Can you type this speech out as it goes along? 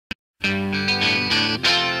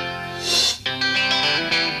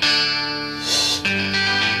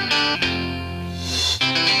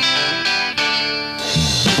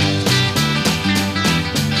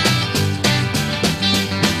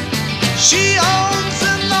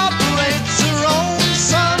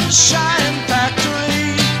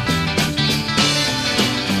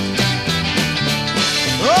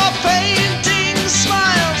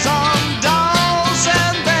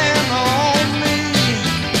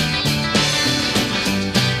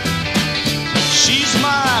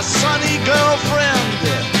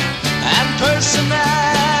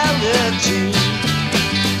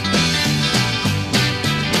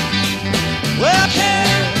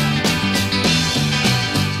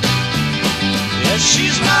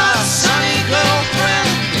She's my sunny girlfriend.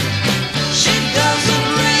 She doesn't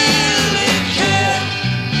really care.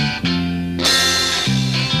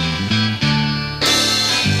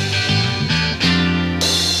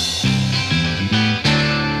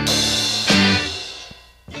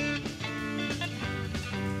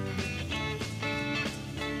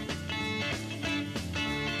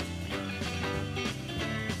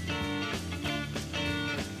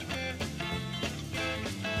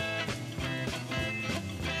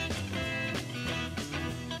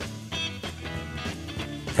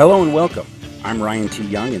 Hello and welcome. I'm Ryan T.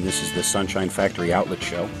 Young, and this is the Sunshine Factory Outlet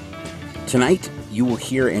Show. Tonight, you will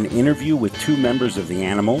hear an interview with two members of the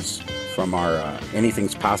Animals from our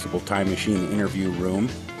Anything's Possible Time Machine interview room,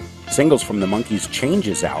 singles from the Monkees'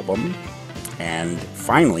 Changes album, and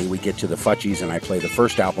finally, we get to the Futchies, and I play the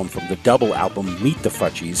first album from the double album Meet the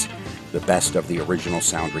Futchies, the best of the original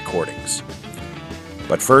sound recordings.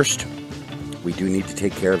 But first, we do need to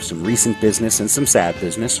take care of some recent business and some sad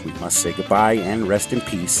business. We must say goodbye and rest in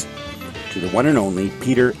peace to the one and only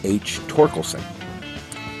Peter H. Torkelson.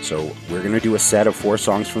 So we're going to do a set of 4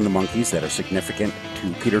 songs from the Monkees that are significant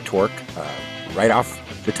to Peter Tork right off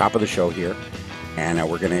the top of the show here. And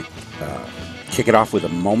we're going to kick it off with a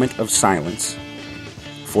moment of silence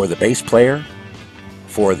for the bass player,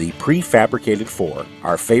 for the prefabricated 4,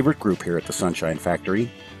 our favorite group here at the Sunshine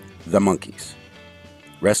Factory, the Monkees.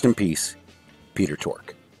 Rest in peace, Peter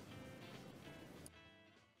Tork.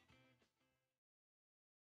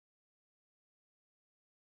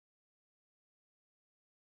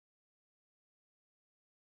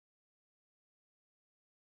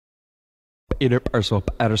 Peter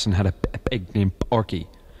Patterson had a pig named Porky.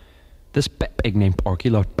 This pig named Porky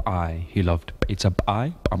loved pie. He loved pizza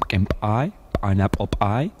pie, pumpkin pie, pineapple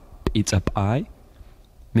pie, pizza pie,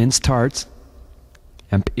 minced tarts.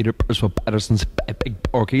 And Peter Patterson's pig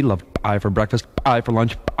Porky loved pie for breakfast, pie for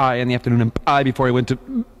lunch, pie in the afternoon, and pie before he went to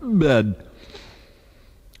bed.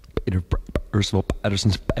 Peter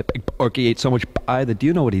Patterson's pig Porky ate so much pie that do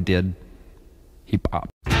you know what he did? He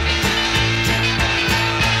popped.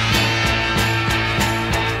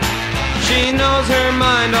 She knows her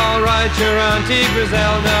mind all right, your Auntie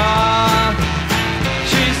Griselda.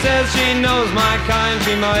 She says she knows my kind,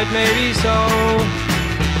 she might maybe so.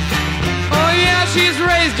 Oh yeah, she's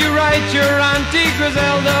raised you right, your Auntie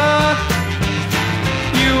Griselda.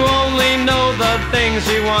 You only know the things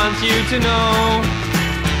she wants you to know.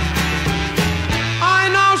 I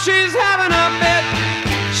know she's having a fit.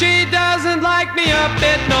 She doesn't like me a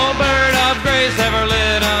bit. No bird of grace ever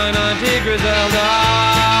lit on Auntie Griselda.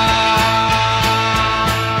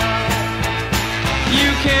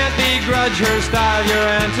 You can't begrudge her style, your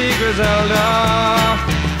Auntie Griselda.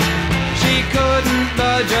 She couldn't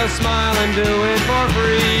budge a smile and do it for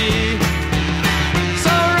free.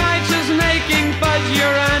 So righteous making fudge,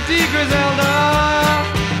 your Auntie Griselda.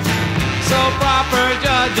 So proper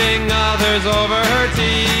judging others over her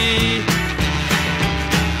tea.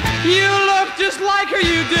 You look just like her,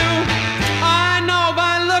 you do. I know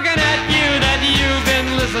by looking at you that you've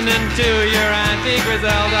been listening to your Auntie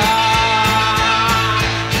Griselda.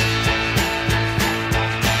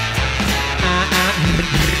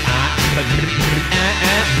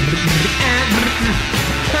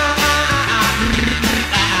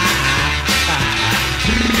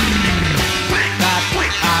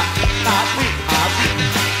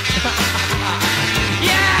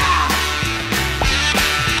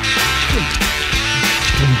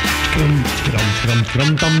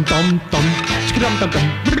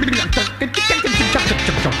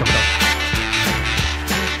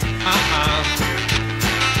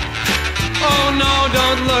 Oh no,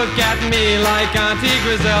 don't look at me like Auntie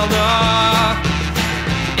Griselda.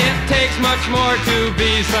 It takes much more to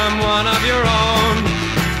be someone of your own.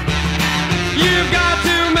 You've got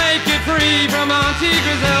to make it free from Auntie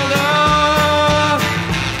Griselda,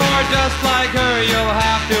 or just like her, you'll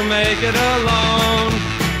have to make it alone.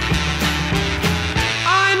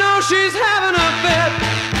 I know she's having a fit.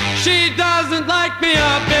 She doesn't like me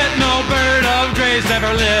a bit. No bird of grace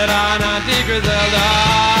ever lit on Auntie Griselda.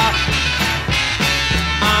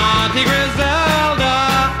 Auntie Griselda,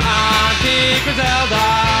 Auntie Griselda,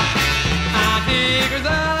 Auntie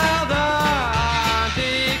Griselda,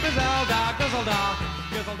 Auntie Griselda, Griselda,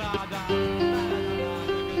 Griselda.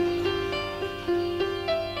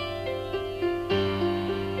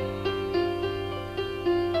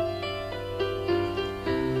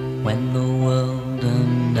 When the world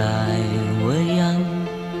and I were young,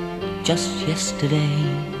 just yesterday,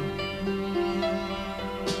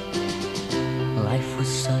 life was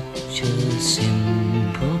such a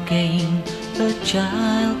simple game a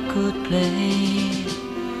child could play.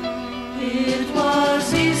 It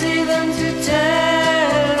was easy then to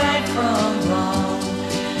tell right from wrong,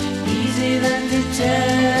 easy then to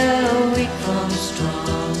tell weak from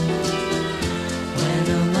strong. When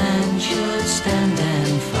a man should stand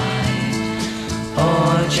and fight,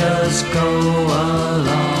 or just go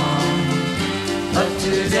along. But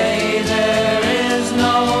today there is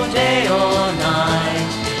no day or night.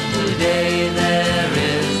 Today there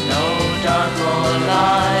is no dark or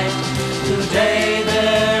light. Today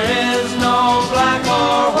there is no black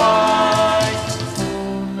or white.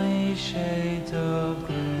 Only shades of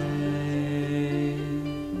gray.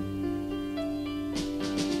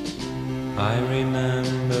 I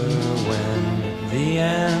remember when the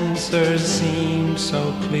answers seemed so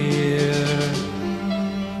clear.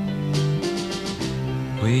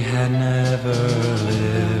 We had never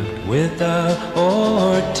lived without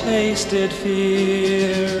or tasted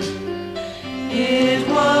fear. It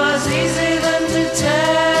was easy then to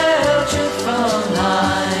tell truth from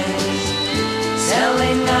lies,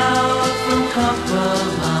 selling out from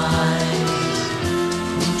compromise.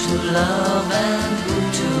 Who to love and who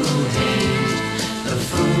to hate, the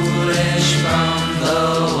foolish from the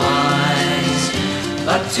wise.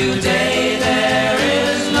 But today there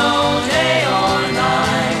is no day or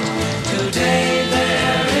night. Today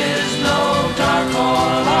there is no dark or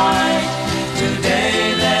light. Today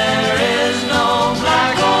there is no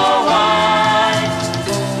black or white.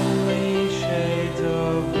 Only shades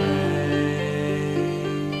of gray.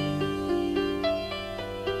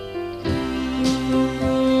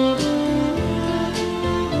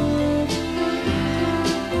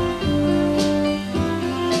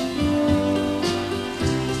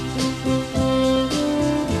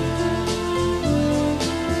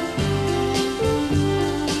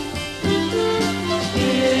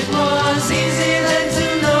 It was easy then to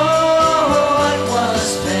know what was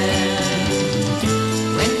fair,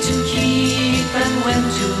 when to keep and when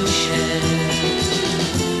to share,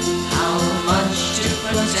 how much to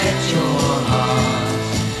protect your heart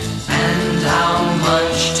and how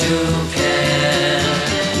much to care.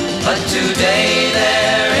 But today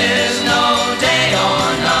there is no day or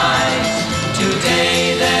night. Today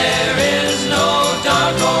there is no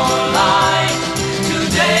dark or light.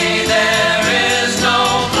 Today there is no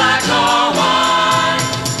black or white.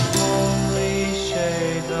 Only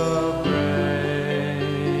shades of gray.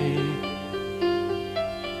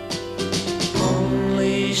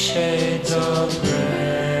 Only shades of gray.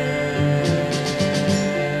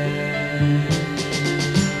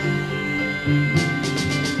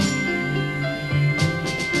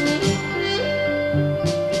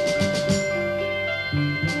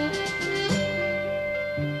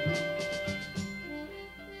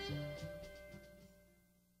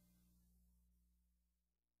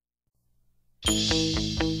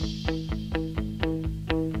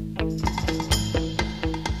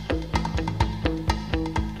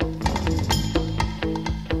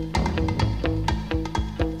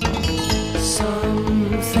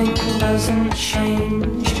 Something doesn't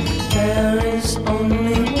change, there is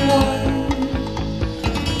only one,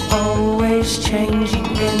 always changing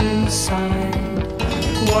inside.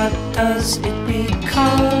 What does it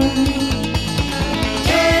become?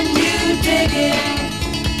 Can you dig it?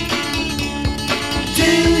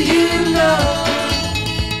 Do you know?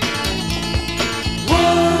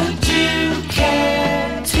 Would you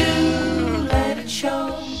care to let it show?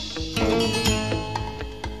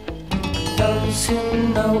 Those who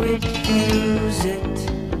know it use it,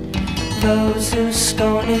 those who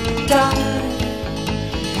scorn it die.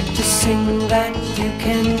 To sing that you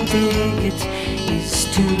can dig it is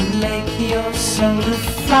to make your soul to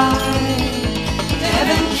fly.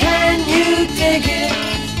 Heaven, can you dig it?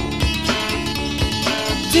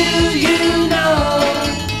 Do you know?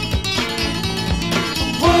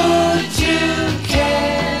 Would you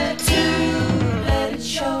care to let it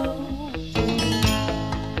show?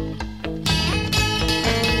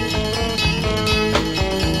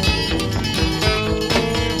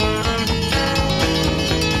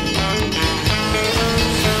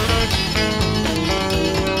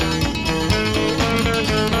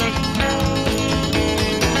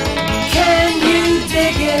 Can you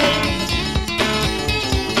dig it?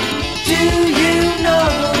 Do you know?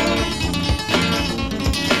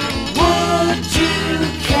 Would you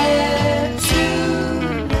care to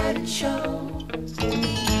let it show?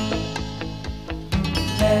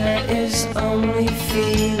 There is only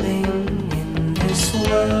feeling in this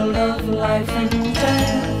world of life and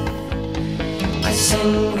death. I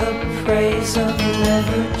sing the praise of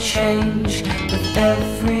never change with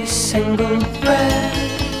every single breath.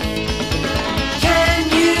 Can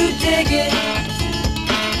you dig it?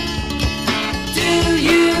 Do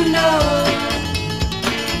you know?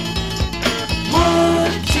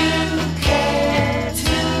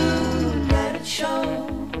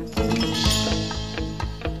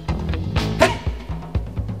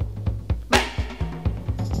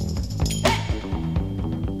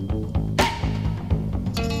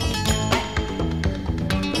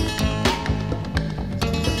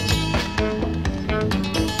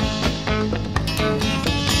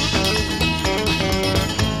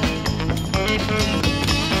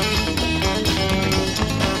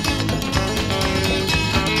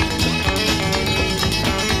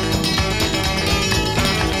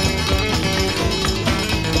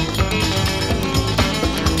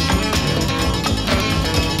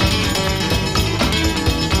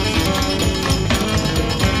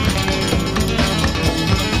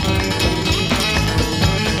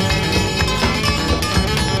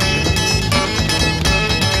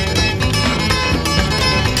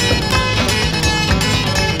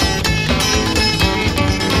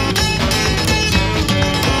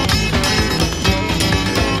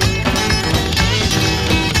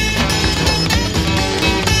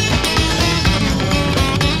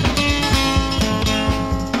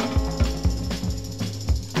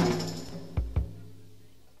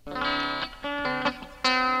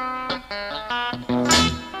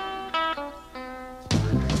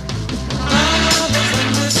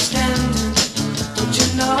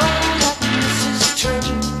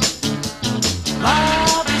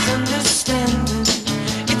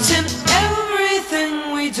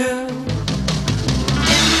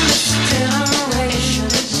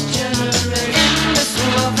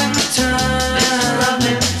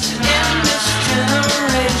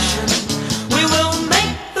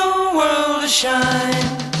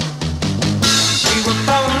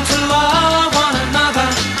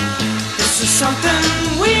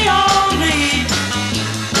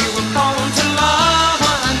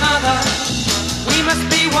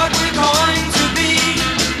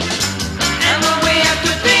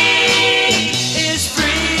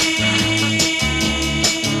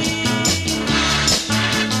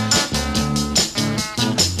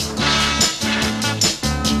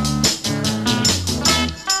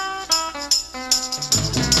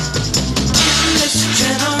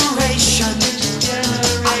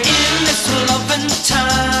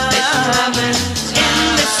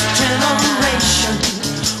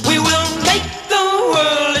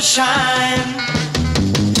 Shine.